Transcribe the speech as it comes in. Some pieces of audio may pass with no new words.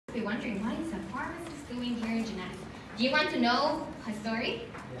wondering, what is a pharmacist doing here in Jeunesse? Do you want to know her story?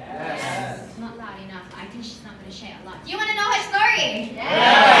 Yes. Not loud enough. I think she's not going to share a lot. Do you want to know her story?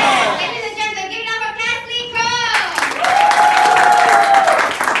 Yes. Ladies and gentlemen, give it up for Kathleen Crow!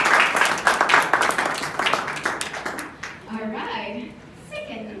 Alright.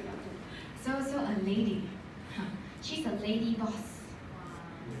 Second, so a lady. She's a lady boss.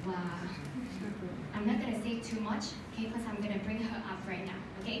 Wow. I'm not going to say too much, okay, because I'm going to bring her up right now,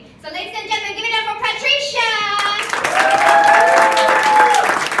 okay? So ladies and gentlemen, give it up for Patricia!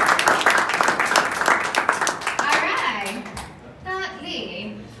 Alright.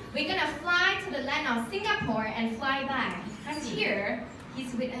 Thirdly, we're going to fly to the land of Singapore and fly back. Because here,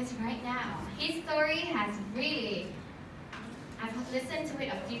 he's with us right now. His story has really, I've listened to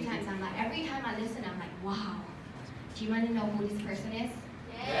it a few times. I'm like, every time I listen, I'm like, wow. Do you want to know who this person is?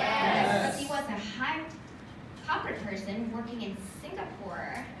 Yes. Because he was a high corporate person working in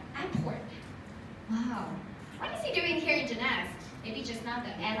Singapore airport. Wow. What is he doing here in Jeunesse? Maybe just not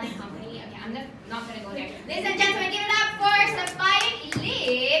the airline company. Okay, I'm not going to go there. Ladies and gentlemen, give it up for Sapphire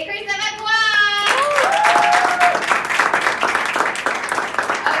Elite, Christopher Guan!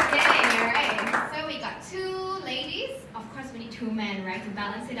 Okay, alright. So we got two ladies. Of course, we need two men, right, to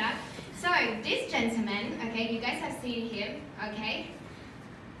balance it out. So this gentleman, okay, you guys have seen him, okay?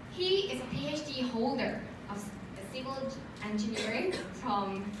 He is a PhD holder of civil engineering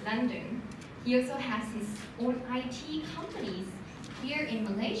from London. He also has his own IT companies here in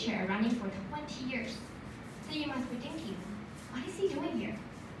Malaysia running for 20 years. So you must be thinking, what is he doing here,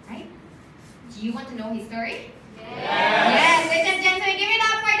 right? Do you want to know his story? Yes! Ladies and gentlemen, give it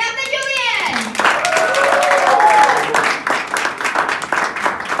up for Dr. Julian!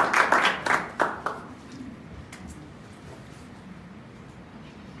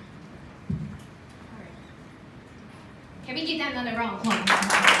 Can we give them another round of applause?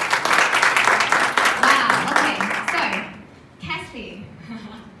 Wow, okay, so, Cassie.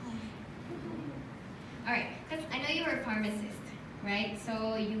 Alright, because I know you were a pharmacist, right?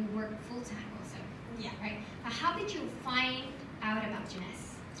 So you work full-time also. Yeah. Right? But how did you find out about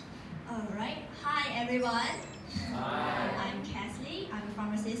Jeunesse? Alright. Hi everyone. Hi. I'm Kathleen. I'm a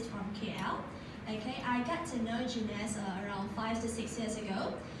pharmacist from KL. Okay, I got to know Jeunesse around 5 to 6 years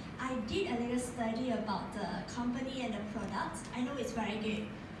ago. I did a little study about the company and the product. I know it's very good.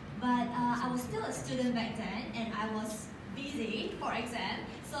 But I was still a student back then and I was busy for exam.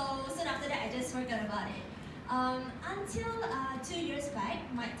 So soon after that I just forgot about it. Until 2 years back,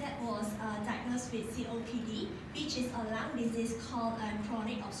 my dad was diagnosed with COPD, which is a lung disease called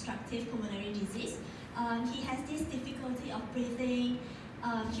chronic obstructive pulmonary disease. He has this difficulty of breathing.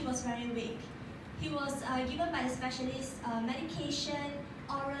 He was very weak. He was given by the specialist medication,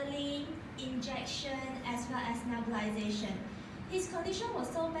 orally, injection, as well as nebulization. His condition was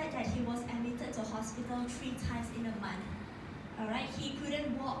so bad that he was admitted to hospital 3 times in a month. Alright, he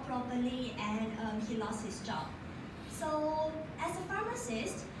couldn't walk properly and he lost his job. So, as a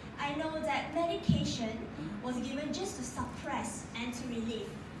pharmacist, I know that medication was given just to suppress and to relieve,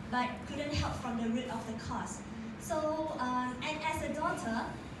 but couldn't help from the root of the cause. So, and as a daughter,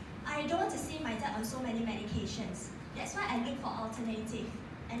 I don't want to see my dad on so many medications. That's why I look for alternative.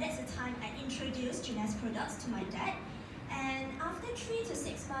 And that's the time I introduced Jeunesse products to my dad. And after 3 to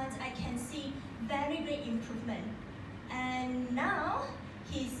 6 months, I can see very great improvement. And now,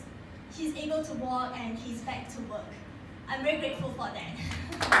 he's able to walk and he's back to work. I'm very grateful for that.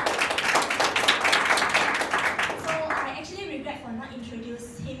 So I actually regret for not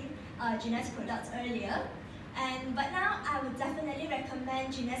introducing Jeunesse products earlier. But now, I would definitely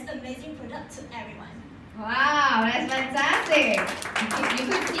recommend Jeunesse amazing product to everyone. Wow, that's fantastic! You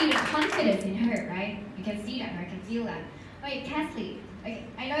could see the confidence in her, right? You can see that, I can feel that. Wait, Kathleen, like,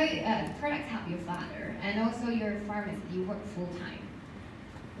 I know products help your father, and also you're a pharmacist, you work full-time.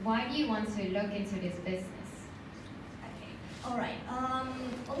 Why do you want to look into this business? Okay, alright.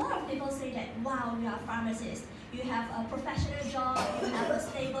 A lot of people say that, wow, you are a pharmacist. You have a professional job, you have a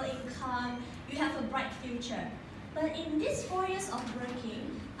stable income, you have a bright future. But in these 4 years of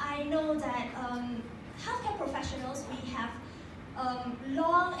working, I know that healthcare professionals, we have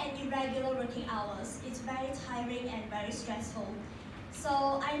long and irregular working hours. It's very tiring and very stressful.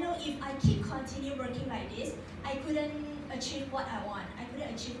 So I know if I keep continue working like this, I couldn't achieve what I want. I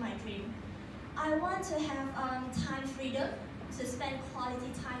couldn't achieve my dream. I want to have time freedom to spend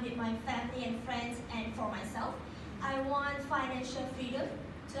quality time with my family and friends and for myself. I want financial freedom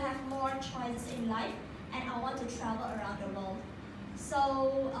to have more choices in life, and I want to travel around the world.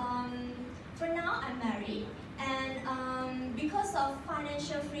 So for now, I'm married, and because of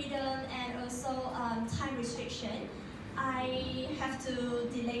financial freedom and also time restriction, I have to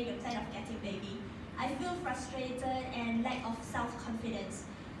delay the plan I feel frustrated and lack of self-confidence.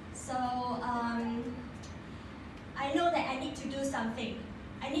 So I know that I need to do something.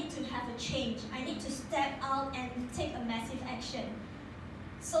 I need to have a change. I need to step out and take a massive action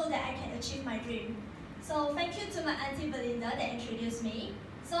so that I can achieve my dream. So thank you to my Auntie Belinda that introduced me.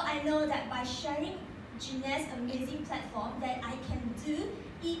 So I know that by sharing Jeunesse amazing platform that I can do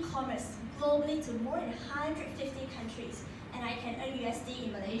e-commerce globally to more than 150 countries. And I can earn USD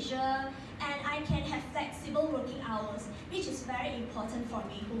in Malaysia, and I can have flexible working hours, which is very important for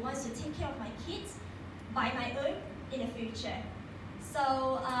me, who wants to take care of my kids by my own in the future.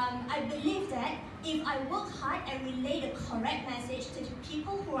 So I believe that if I work hard and relay the correct message to the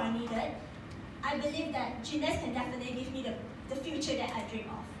people who are needed, I believe that Jeunesse can definitely give me the future that I dream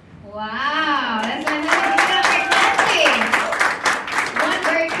of. Wow, that's fantastic. One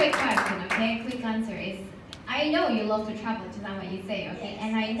very quick question, okay? Quick answer is, I know you love to travel, to that what you say, okay? Yes.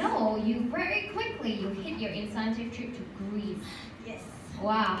 And I know you very quickly you hit your incentive trip to Greece. Yes.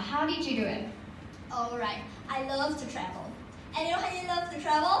 Wow, how did you do it? Alright, I love to travel. Anyone here love to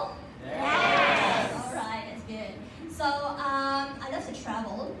travel? Yes. Alright, that's good. So I love to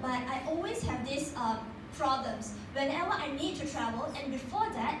travel, but I always have these problems. Whenever I need to travel, and before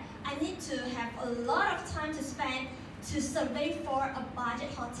that, I need to have a lot of time to spend to survey for a budget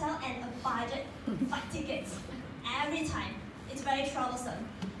hotel and a budget flight tickets every time. It's very troublesome.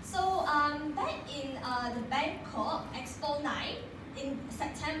 So back in the Bangkok Expo 9 in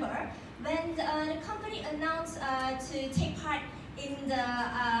September, when the company announced to take part in the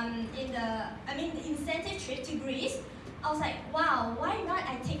incentive trip to Greece, I was like, wow, why not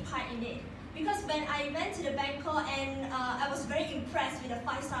I take part in it? Because when I went to the Bangkok and I was very impressed with the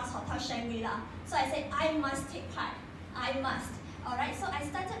 5-star hotel Shangri-La. So I said, I must take part. I must. Alright, so I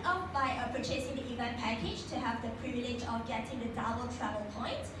started off by purchasing the event package to have the privilege of getting the double travel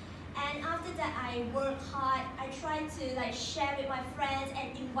points. And after that, I worked hard. I tried to share with my friends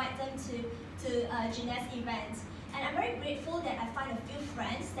and invite them to Jeunesse events. And I'm very grateful that I found a few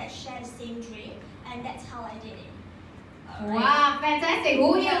friends that share the same dream, and that's how I did it. Alright. Wow, fantastic.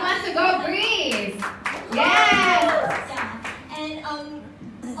 Who here wants to go Greece? Yes! Yeah. And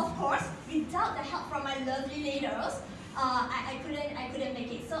of course, without the help from my lovely leaders, I couldn't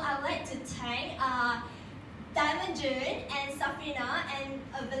make it. So I would like to thank Diamond June and Safina and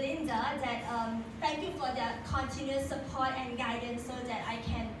Belinda that thank you for their continuous support and guidance so that I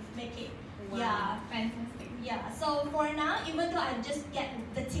can make it. Wow, yeah, fantastic. Yeah. So for now, even though I just get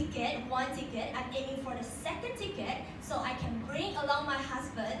the ticket, one ticket, I'm aiming for the second ticket so I can bring along my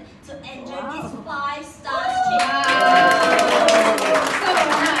husband to enjoy this 5-star trip. Wow. So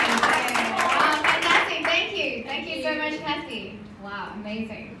nice. Wow, fantastic. Thank you so much, Kathy. Wow,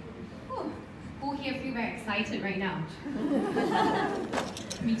 amazing. Whew. Who here feel very excited right now?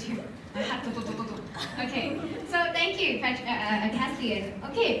 Me too. Okay, so thank you, Kathy.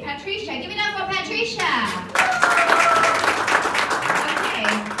 Okay, Patricia, give it up for Patricia. Okay,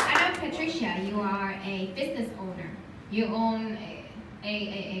 I know Patricia, you are a business owner. You own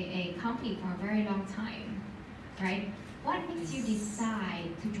a company for a very long time, right? What makes you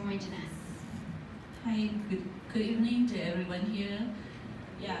decide to join Jeunesse? Hi, good evening to everyone here.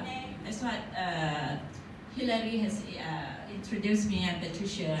 Yeah, that's what Hilary has introduced me. I'm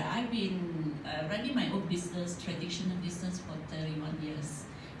Patricia. I've been running my own business, traditional business, for 31 years.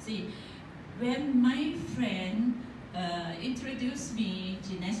 See, when my friend introduced me to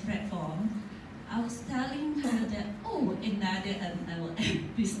Jeunesse platform, I was telling her that, oh, another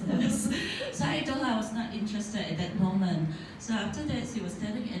business. So I told her I was not interested at that moment. So after that, she was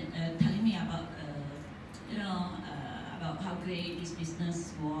telling me about, about how great this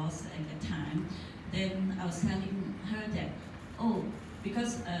business was at the time. Then I was telling her that, oh,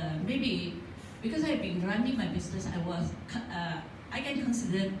 because because I've been running my business, I can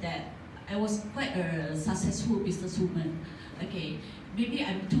consider that I was quite a successful businesswoman. Okay, maybe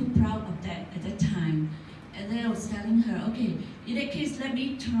I'm too proud of that at that time. And then I was telling her, okay, in that case, let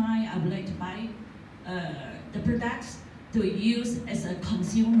me try. I would like to buy the products to use as a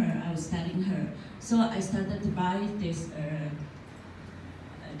consumer. I was telling her. So I started to buy this,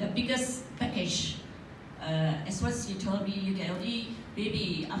 the biggest package. As what she told me, you can only,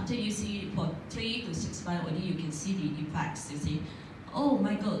 maybe after you see it for 3 to 6 months, only you can see the effects, you see. Oh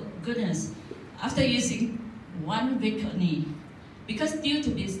my goodness, after using 1 week only, because due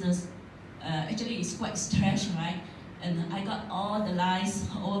to business, actually it's quite stressed, right? And I got all the lines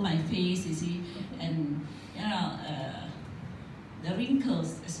over my face, you see, and the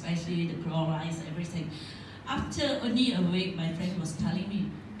wrinkles, especially the brow lines, everything. After only a week, my friend was telling me,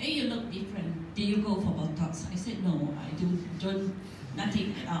 hey, you look different. Do you go for Botox? I said, no, I don't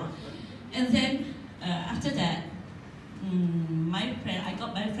nothing at all. And then after that, I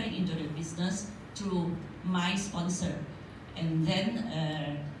got my friend into the business through my sponsor. And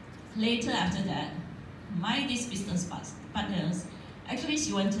then later after that, this business partners, actually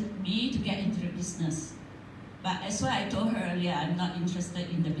she wanted me to get into the business. But as well I told her earlier, I'm not interested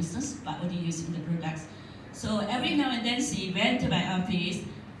in the business, but only using the products. So every now and then she went to my office,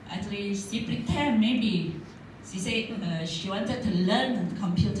 actually she pretend maybe, she said she wanted to learn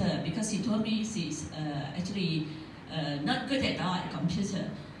computer because she told me she's actually not good at all at computer.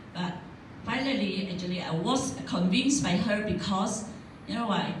 But finally, actually I was convinced by her because, you know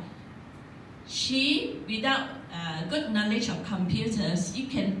why? She, without good knowledge of computers, she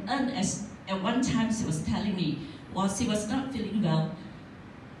can earn as, at one time she was telling me, while she was not feeling well,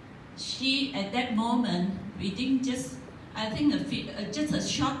 she, at that moment, within just, I think, just a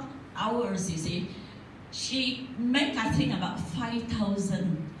short hours, you see, she made, I think, about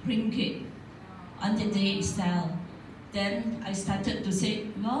 5,000 ringgit on the day itself. Then I started to say,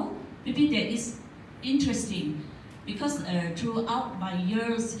 well, maybe that is interesting, because throughout my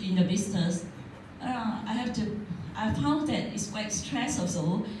years in the business, I found that it's quite stress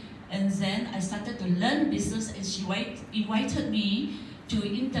also. And then I started to learn business, and she invited me to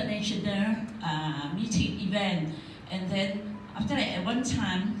international meeting event. And then after that, at one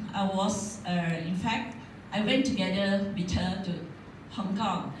time, I was, in fact, I went together with her to Hong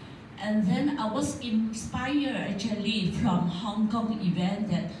Kong. And then I was inspired actually from Hong Kong event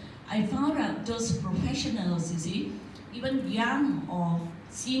that I found out those professionals, you see, even young or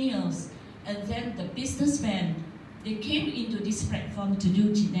seniors, and then the businessmen, they came into this platform to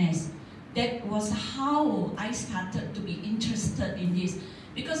do Jeunesse. That was how I started to be interested in this.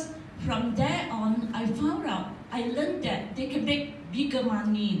 Because from there on, I found out, I learned that they can make bigger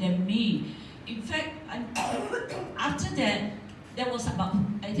money than me. In fact, after that, that was about,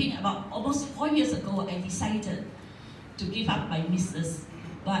 I think about almost 4 years ago, I decided to give up my business.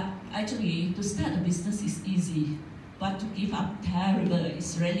 But actually, to start a business is easy, but to give up, terrible.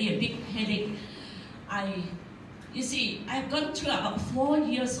 It's really a big headache. You see, I've gone through about 4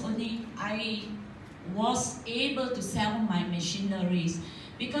 years only. I was able to sell my machineries,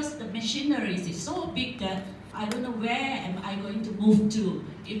 because the machineries is so big that I don't know where am I going to move to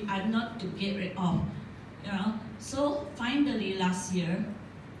if I'm not to get rid of, you know. So finally last year,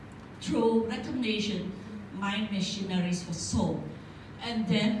 through recommendation, my machineries were sold. And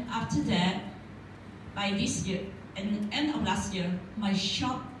then after that, by this year, and end of last year, my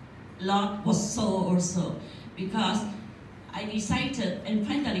shop lot was sold also, because I decided, and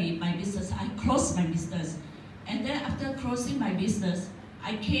finally my business, I closed my business. And then after closing my business,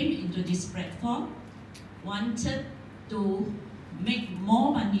 I came into this platform, wanted to make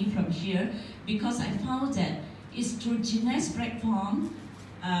more money from here, because I found that it's through Jeunesse platform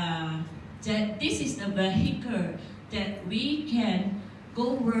that this is the vehicle that we can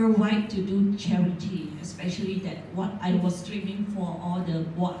go worldwide to do charity, especially that what I was dreaming for all the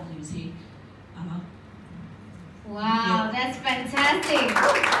world, you see. Wow, that's fantastic.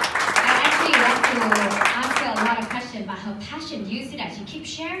 I actually want to ask her a lot of questions, but her passion, you see that she keeps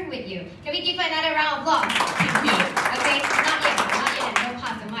sharing with you. Can we give her another round of applause? Thank you. Okay, not yet, no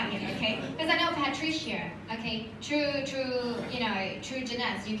pass the mic yet, okay? Because I know Patrice here, okay? Through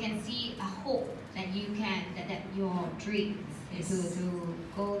Jeunesse, you can see a hope that you can, that your dreams is to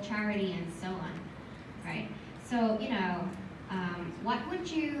go charity and so on, right? So, what would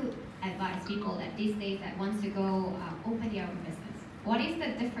you advise people at these days that wants to go open their own business? What is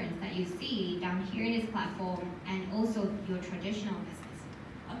the difference that you see down here in this platform and also your traditional business?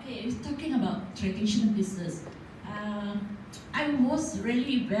 Okay, if talking about traditional business, I was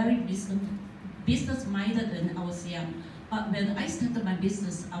really very business-minded when I was young. But when I started my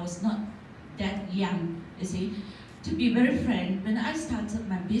business, I was not that young, you see. To be very frank, when I started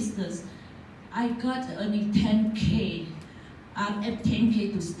my business, I got only 10K.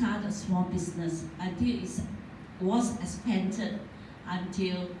 10K to start a small business until it was expanded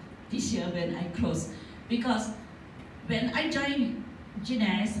until this year when I closed. Because when I joined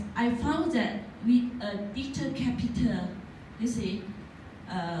Jeunesse, I found that with a little capital, you see,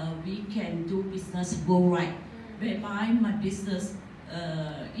 we can do business worldwide. Whereby my business,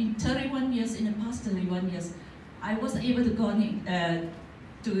 in 31 years, in the past 31 years, I was able to go in,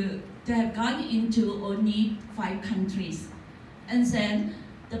 to have gone into only 5 countries. And then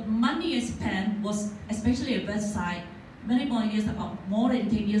the money I spent was, especially a website, many more years, about more than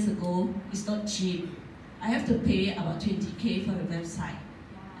 10 years ago, it's not cheap. I have to pay about 20K for a website.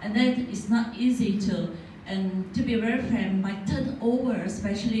 And then it's not easy to, and to be very frank, my turnover,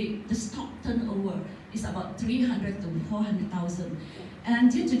 especially the stock turnover, is about 300 to 400,000. And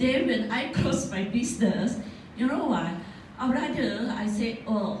until today, when I close my business, you know what? I say,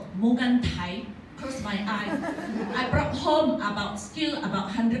 oh, Morgan Thai, close my eye. I brought home still about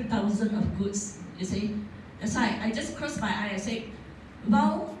 100,000 of goods, you see. That's why I just close my eye, I say,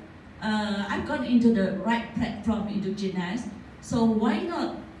 well, I've gone into the right platform into Jeunesse, so why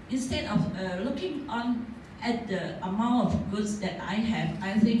not, instead of looking on at the amount of goods that I have,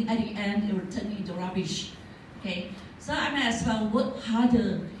 I think at the end it will turn into rubbish. Okay, so I may as well work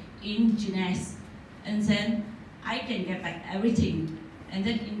harder in Jeunesse, and then I can get back everything. And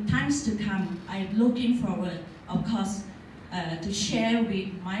then in times to come, I'm looking forward, of course, to share with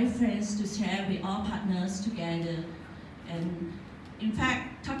my friends, to share with all partners together. And in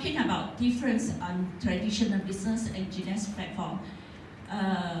fact, talking about difference on traditional business and Jeunesse platform,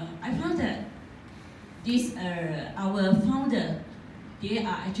 I found that this, our founder, they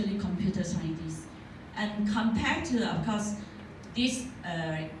are actually computer scientists. And compared to, of course, this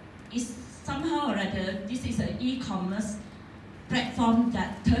is somehow or other, this is an e-commerce platform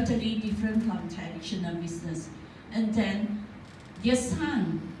that totally different from traditional business. And then their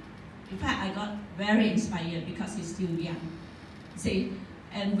son, in fact, I got very inspired because he's still young. See,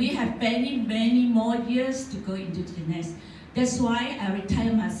 and we have many, many more years to go into Jeunesse. That's why I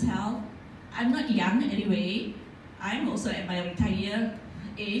retire myself. I'm not young anyway. I'm also at my retire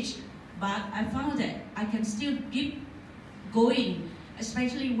age, but I found that I can still keep going,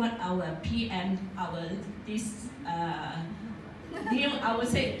 especially what our PM, this Neil, I would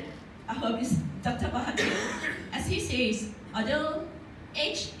say, Dr. Bahadur, as he says, although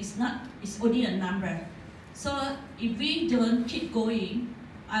age is only a number. So if we don't keep going,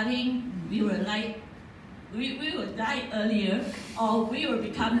 I think we will we will die earlier, or we will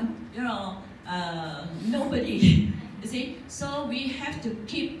become, nobody. You see, so we have to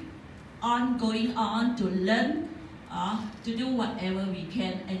keep on going on to learn, to do whatever we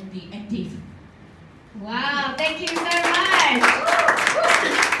can and be active. Wow, thank you so much.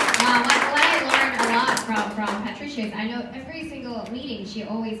 Wow, what I learned a lot from Patricia is I know every single meeting she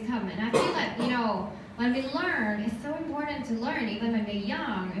always comes, and I feel like, when we learn, it's so important to learn even when we're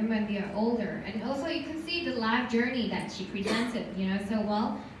young and when we are older. And also you can see the life journey that she presented, so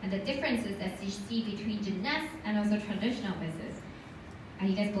well, and the differences that you see between Jeunesse and also traditional business. Are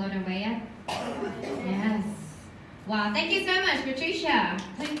you guys blown away yet? Yes. Wow, thank you so much, Patricia.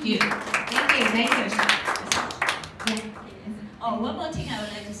 Thank you. Thank you. Yeah. Oh, one more thing I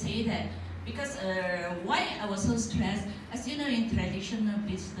would like to say that, because why I was so stressed, as you know, in traditional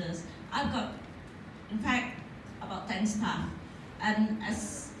business, I've got, in fact, about 10 staff. And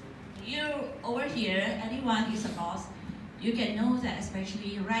as you over here, anyone is a boss, you can know that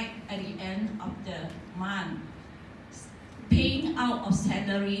especially right at the end of the month, paying out of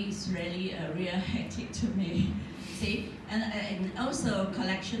salary is really a real hectic to me. See, and also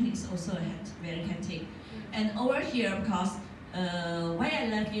collection is also very hectic. And over here, of course, why I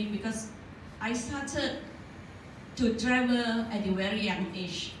love it, because I started to travel at a very young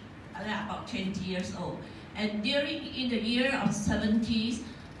age, about 20 years old. And in the year of 70s,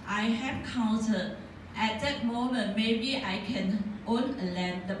 I have counted, at that moment, maybe I can own a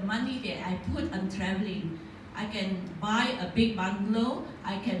land, the money that I put on traveling. I can buy a big bungalow,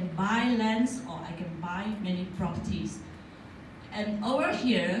 I can buy lands, or I can buy many properties. And over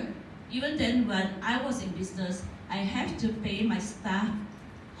here, even then when I was in business, I have to pay my staff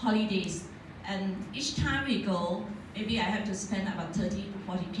holidays. And each time we go, maybe I have to spend about 30 to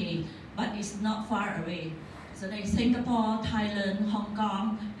 40K, but it's not far away. So like Singapore, Thailand, Hong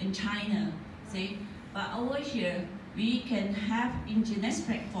Kong, and China, see? But over here, we can have, in Jeunesse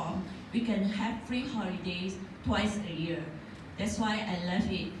platform, we can have free holidays twice a year. That's why I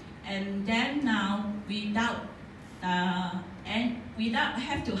love it. And then now, without have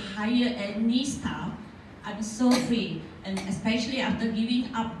to hire any staff, I'm so free. And especially after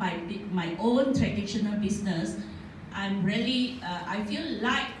giving up my own traditional business, I'm really, I feel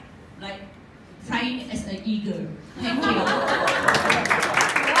like flying as an eagle. Thank you.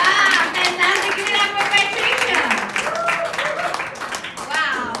 Wow, fantastic. Give it up for Patricia.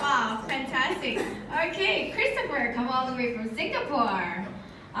 Wow, fantastic. Okay, Christopher, come all the way from Singapore.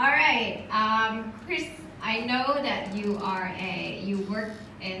 All right, Chris, I know that you worked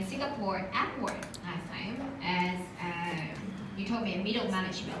in Singapore Airport last time as, you told me, middle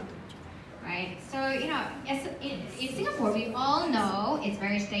management, right? So, in Singapore, we all know it's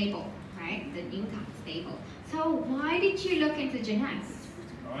very stable, right? The income is stable. So why did you look into Jeunesse?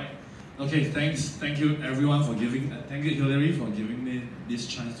 All right. Okay, thank you everyone for thank you Hillary for giving me this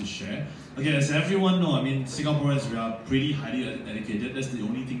chance to share. Okay, as everyone know, I mean, Singaporeans, we are pretty highly educated. That's the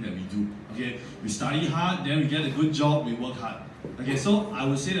only thing that we do. Okay, we study hard, then we get a good job, we work hard. Okay, so I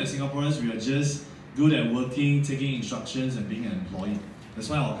would say that Singaporeans, we are just good at working, taking instructions, and being an employee. That's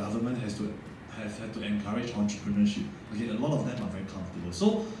why our government has to encourage entrepreneurship. Okay, a lot of them are very comfortable.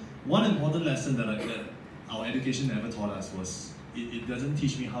 So one important lesson that our education never taught us was it doesn't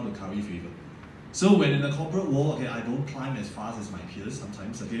teach me how to curry favor. So when in the corporate world, okay, I don't climb as fast as my peers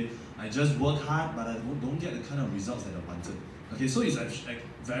sometimes, okay, I just work hard, but I don't get the kind of results that I wanted. Okay, so it's like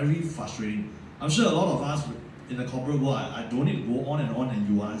very frustrating. I'm sure a lot of us in the corporate world, I don't need to go on, and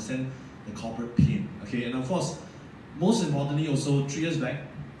you understand the corporate pain. Okay, and of course, most importantly also, 3 years back,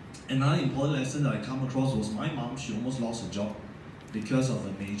 another important lesson that I come across was my mom, she almost lost her job because of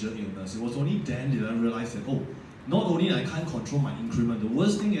a major illness. It was only then did I realize that, oh, not only I can't control my increment, the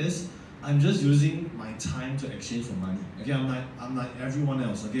worst thing is I'm just using my time to exchange for money. Okay, I'm like everyone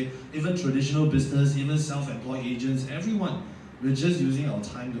else. Okay, even traditional business, even self-employed agents, everyone, we're just using our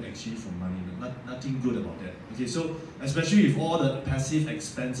time to exchange for money. Nothing good about that. Okay, so especially with all the passive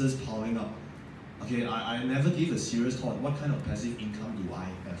expenses piling up. Okay, I never gave a serious thought, what kind of passive income do I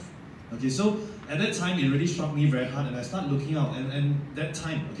have? Okay, so at that time, it really struck me very hard, and I started looking out, and that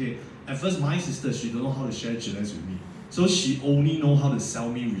time, okay, at first my sister, she don't know how to share Jeunesse with me. So she only know how to sell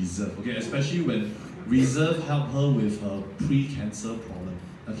me Reserve, okay, especially when Reserve helped her with her pre-cancer problem.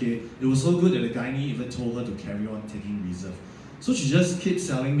 Okay, it was so good that the gynae even told her to carry on taking Reserve. So she just kept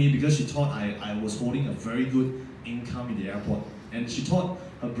selling me because she thought I was holding a very good income in the airport, and she thought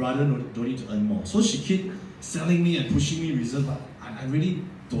her brother don't need to earn more. So she kept selling me and pushing me Reserve, but I really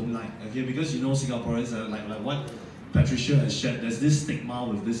don't like, okay, because you know Singaporeans are like what Patricia has shared, there's this stigma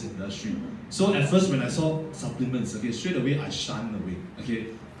with this industry. So at first when I saw supplements, okay, straight away I shunned away, okay,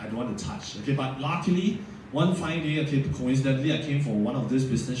 I don't want to touch, okay, but luckily, one fine day, okay, coincidentally I came for one of this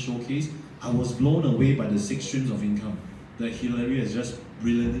business showcase, I was blown away by the 6 streams of income that Hillary has just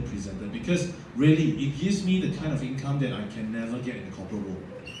brilliantly presented, because really, it gives me the kind of income that I can never get in the corporate world,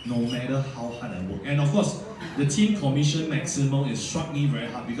 no matter how hard I work. And of course, the team commission maximum, it struck me very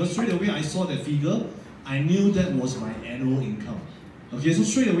hard, because straight away I saw that figure, I knew that was my annual income. Okay, so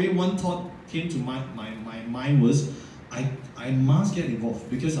straight away one thought came to my mind was, I must get involved,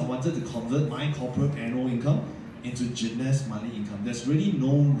 because I wanted to convert my corporate annual income into Jeunesse monthly income. There's really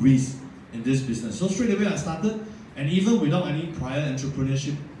no risk in this business. So straight away I started, and even without any prior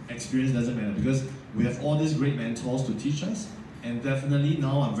entrepreneurship experience, doesn't matter, because we have all these great mentors to teach us, and definitely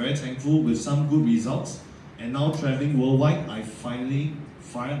now I'm very thankful with some good results, and now traveling worldwide, I finally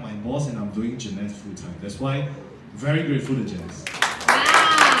fired my boss and I'm doing Jeunesse full time. That's why very grateful to Jeunesse.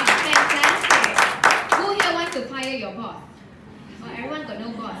 Wow, fantastic. Who here wants to fire your boss? Well, everyone got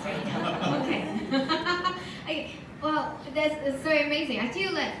no boss right now. Okay. Well, that's so amazing. I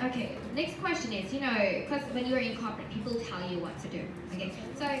feel that, okay, next question is, you know, because when you're in corporate, people tell you what to do. Okay,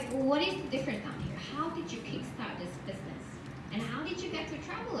 so what is the difference down here? How did you kickstart this business? And how did you get to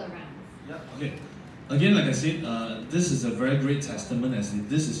travel around? Yeah, okay. Again, like I said, this is a very great testament as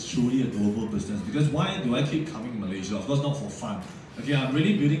this is truly a global business. Because why do I keep coming to Malaysia? Of course, not for fun. Okay, I'm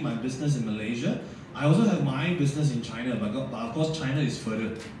really building my business in Malaysia. I also have my business in China, but of course, China is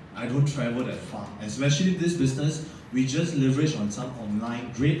further. I don't travel that far. Especially this business, we just leverage on some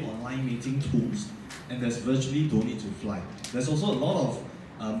great online meeting tools, and there's virtually don't need to fly. There's also a lot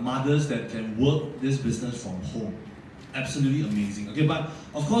of mothers that can work this business from home. Absolutely amazing. Okay, but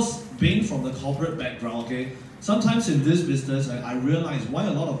of course, being from the corporate background, okay, sometimes in this business, I realize why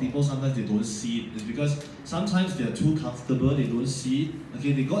a lot of people sometimes they don't see it is because sometimes they're too comfortable, they don't see it.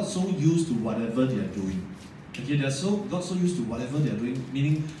 Okay, they got so used to whatever they are doing. Okay, got so used to whatever they are doing,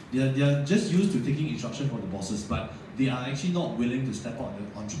 meaning they are just used to taking instruction from the bosses, but they are actually not willing to step out on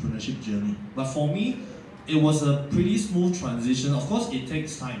the entrepreneurship journey. But for me, it was a pretty smooth transition. Of course, it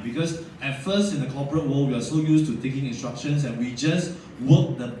takes time because at first in the corporate world, we are so used to taking instructions and we just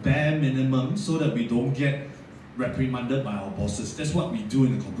work the bare minimum so that we don't get reprimanded by our bosses. That's what we do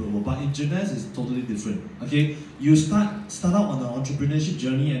in the corporate world. But in Jeunesse, it's totally different. Okay, you start out on the entrepreneurship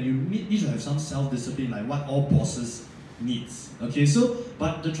journey and you need to have some self-discipline, like what all bosses needs. Okay, so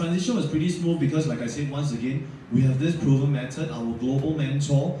but the transition was pretty smooth because, like I said, once again, we have this proven method. Our global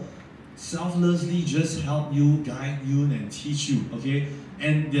mentor selflessly just help you, guide you, and teach you. Okay,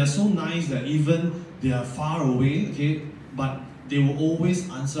 and they are so nice that even they are far away. Okay, but they will always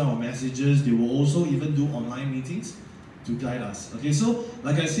answer our messages. They will also even do online meetings to guide us. Okay, so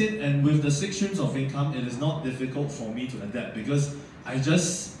like I said, and with the 6 streams of income, it is not difficult for me to adapt because I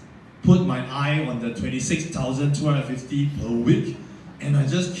just put my eye on the 26,250 per week, And I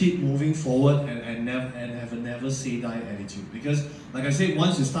just keep moving forward and have a never say die attitude. Because like I said,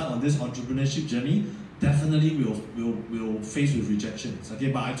 once you start on this entrepreneurship journey, definitely we'll face with rejections.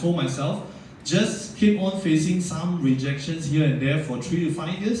 Okay, but I told myself, just keep on facing some rejections here and there for 3 to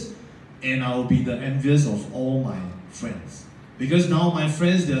 5 years, and I'll be the envious of all my friends. Because now my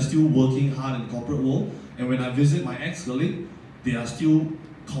friends, they are still working hard in the corporate world, and when I visit my ex-colleague, they are still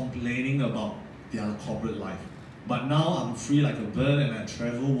complaining about their corporate life. But now I'm free like a bird and I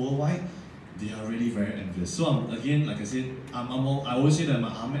travel worldwide. They are really very envious. So again, like I said, I always say that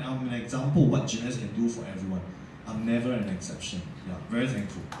I'm an example of what Jeunesse can do for everyone. I'm never an exception. Yeah, very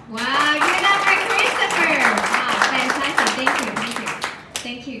thankful. Wow, give it up for Christopher! Wow, fantastic.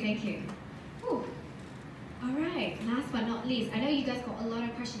 Thank you. Whew. Alright, last but not least, I know you guys got a lot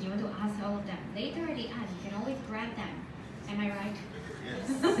of questions. You want to ask all of them. Later at the end, you can always grab them. Am I right?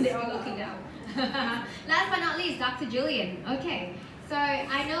 Yes. They're all looking down. Last but not least, Dr. Julian. Okay, so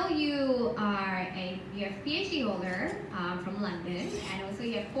I know you are a PhD holder from London, and also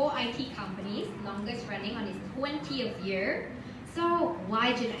you have 4 IT companies, longest running on its 20th year. So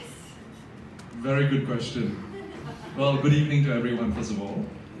why Jeunesse? Very good question. Well, good evening to everyone, first of all.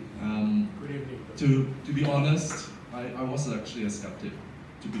 Good evening. To be honest, I was actually a skeptic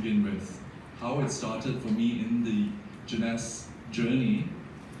to begin with. How it started for me in the Jeunesse journey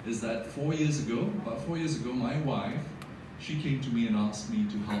is that about 4 years ago, my wife, she came to me and asked me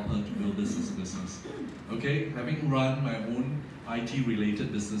to help her to build this as a business. Okay, having run my own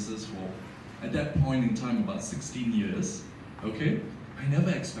IT-related businesses for, at that point in time, about 16 years, okay, I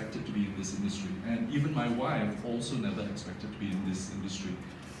never expected to be in this industry. And even my wife also never expected to be in this industry.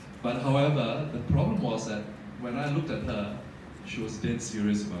 But however, the problem was that when I looked at her, she was dead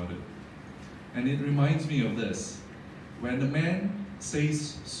serious about it. And it reminds me of this. When a man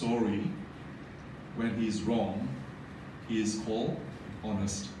says sorry when he's wrong, he is called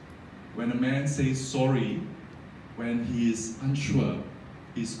honest. When a man says sorry when he is unsure,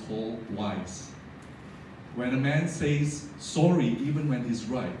 he's called wise. When a man says sorry even when he's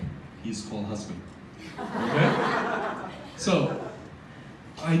right, he's called husband. Okay? So,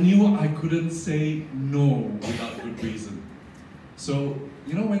 I knew I couldn't say no without good reason. So,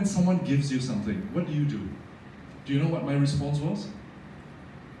 you know when someone gives you something, what do? Do you know what my response was?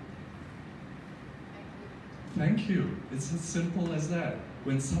 Thank you. It's as simple as that.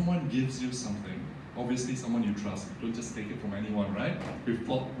 When someone gives you something, obviously someone you trust, don't just take it from anyone, right?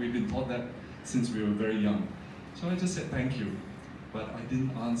 We've been taught that since we were very young. So I just said thank you, but I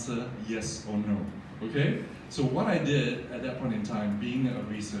didn't answer yes or no, okay? So what I did at that point in time, being a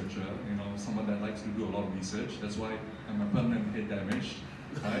researcher, you know, someone that likes to do a lot of research, that's why I'm a permanent head damaged,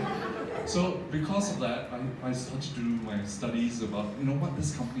 right? So because of that, I started to do my studies about, you know, what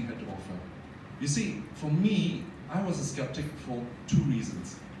this company had to offer. You see, for me, I was a skeptic for 2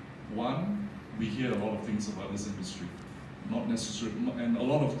 reasons. One, we hear a lot of things about this industry. Not necessarily, and a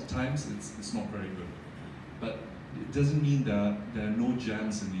lot of the times it's not very good. But it doesn't mean that there are no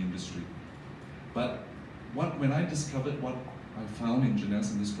gems in the industry. But when I discovered what I found in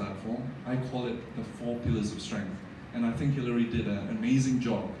Jeunesse in this platform, I call it the 4 pillars of strength. And I think Hillary did an amazing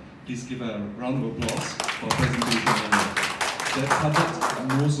job. Please give her a round of applause for her presentation earlier. That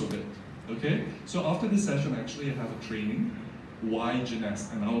covered most of it. Okay? So after this session, actually I have a training, why Jeunesse,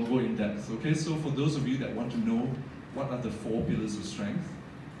 and I'll go in depth. Okay? So for those of you that want to know what are the 4 pillars of strength,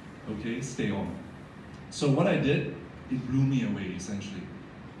 okay, stay on. So what I did, it blew me away essentially.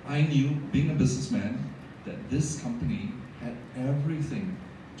 I knew, being a businessman, that this company had everything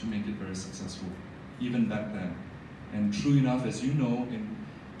to make it very successful, even back then. And true enough, as you know, in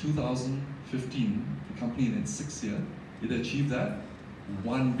 2015, the company in its 6th year, it achieved that,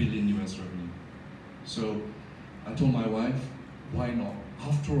 $1 billion US revenue. So I told my wife, why not?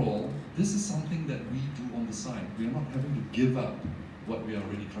 After all, this is something that we do on the side. We are not having to give up what we are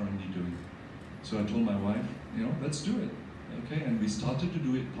already currently doing. So I told my wife, you know, let's do it. Okay, and we started to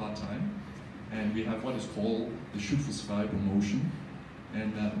do it part-time. And we have what is called the Shoot for Survive promotion.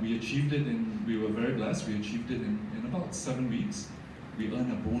 And we achieved it we were very blessed, we achieved it in about 7 weeks. We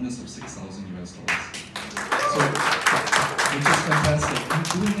earned a bonus of $6,000 US. So, which is fantastic. And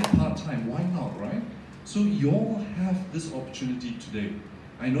doing it part-time, why not, right? So you all have this opportunity today.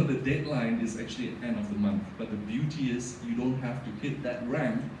 I know the deadline is actually at the end of the month, but the beauty is you don't have to hit that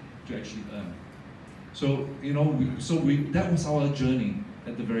rank to actually earn. So, you know, that was our journey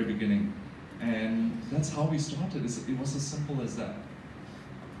at the very beginning. And that's how we started. It was as simple as that.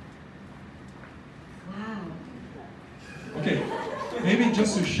 Wow. Okay, maybe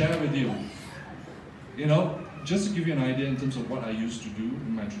just to share with you, you know, just to give you an idea in terms of what I used to do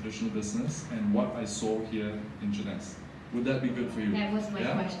in my traditional business and what I saw here in Jeunesse. Would that be good for you? That was my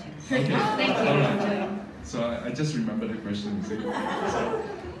Yeah? question. Okay. Thank you. All right. So I just remembered the question. You see?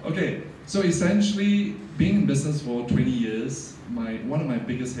 Okay. So essentially, being in business for 20 years, one of my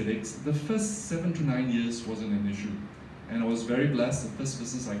biggest headaches, the first 7 to 9 years wasn't an issue. And I was very blessed. The first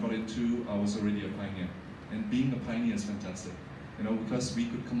business I got into, I was already a pioneer. And being a pioneer is fantastic, because we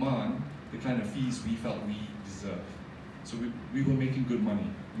could command the kind of fees we felt we deserved. So we were making good money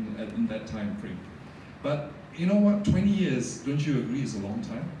in that time frame. But you know what, 20 years, don't you agree, is a long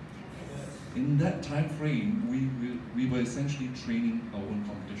time? In that time frame, we were essentially training our own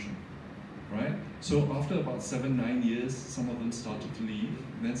competition, right? So after about 7, 9 years, some of them started to leave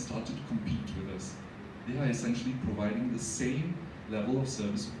and then started to compete with us. They are essentially providing the same level of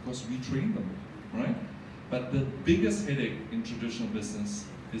service because we train them, right? But the biggest headache in traditional business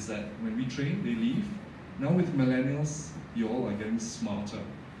is that when we train, they leave. Now with millennials, you all are getting smarter.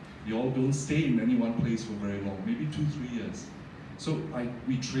 You all don't stay in any one place for very long, maybe 2, 3 years. So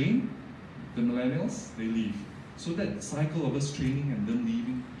we train the millennials, they leave. So that cycle of us training and them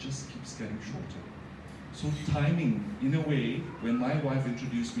leaving just keeps getting shorter. So timing, in a way, when my wife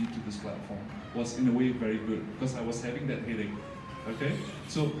introduced me to this platform, was in a way very good because I was having that headache. Okay?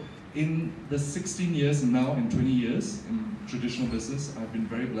 So in the 16 years and now in 20 years in traditional business, I've been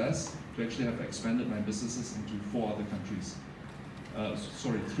very blessed to actually have expanded my businesses into 4 other countries.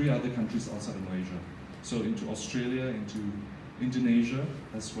 3 other countries outside of Malaysia. So into Australia, into Indonesia,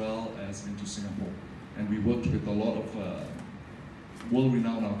 as well as into Singapore. And we worked with a lot of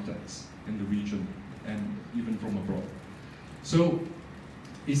world-renowned architects in the region and even from abroad. So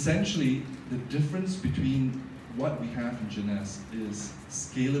essentially, the difference between what we have in Jeunesse is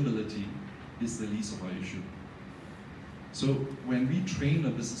scalability is the least of our issue. So when we train a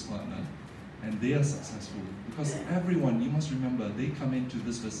business partner and they are successful, because everyone, you must remember, they come into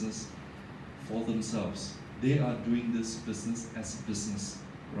this business for themselves. They are doing this business as a business,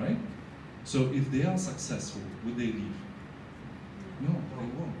 right? So if they are successful, would they leave? No, they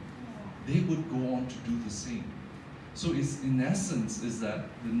won't. They would go on to do the same. So it's, in essence, is that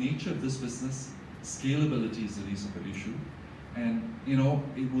the nature of this business, scalability is the least of the issue. And we are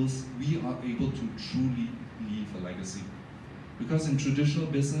able to truly leave a legacy. Because in traditional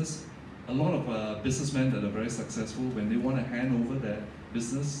business, a lot of businessmen that are very successful, when they want to hand over their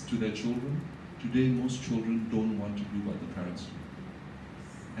business to their children, today most children don't want to do what the parents do.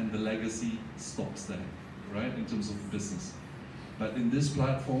 And the legacy stops there, right, in terms of business. But in this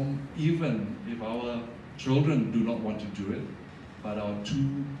platform, even if our children do not want to do it, but our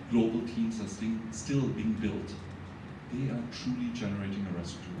 2 global teams are still being built, they are truly generating a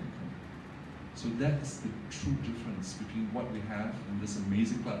residual income. So that's the true difference between what we have in this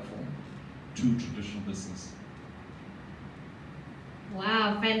amazing platform to traditional business.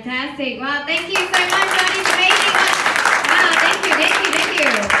 Wow, fantastic. Wow, thank you so much for this amazing one. Wow, thank you.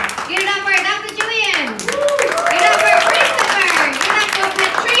 Give it up for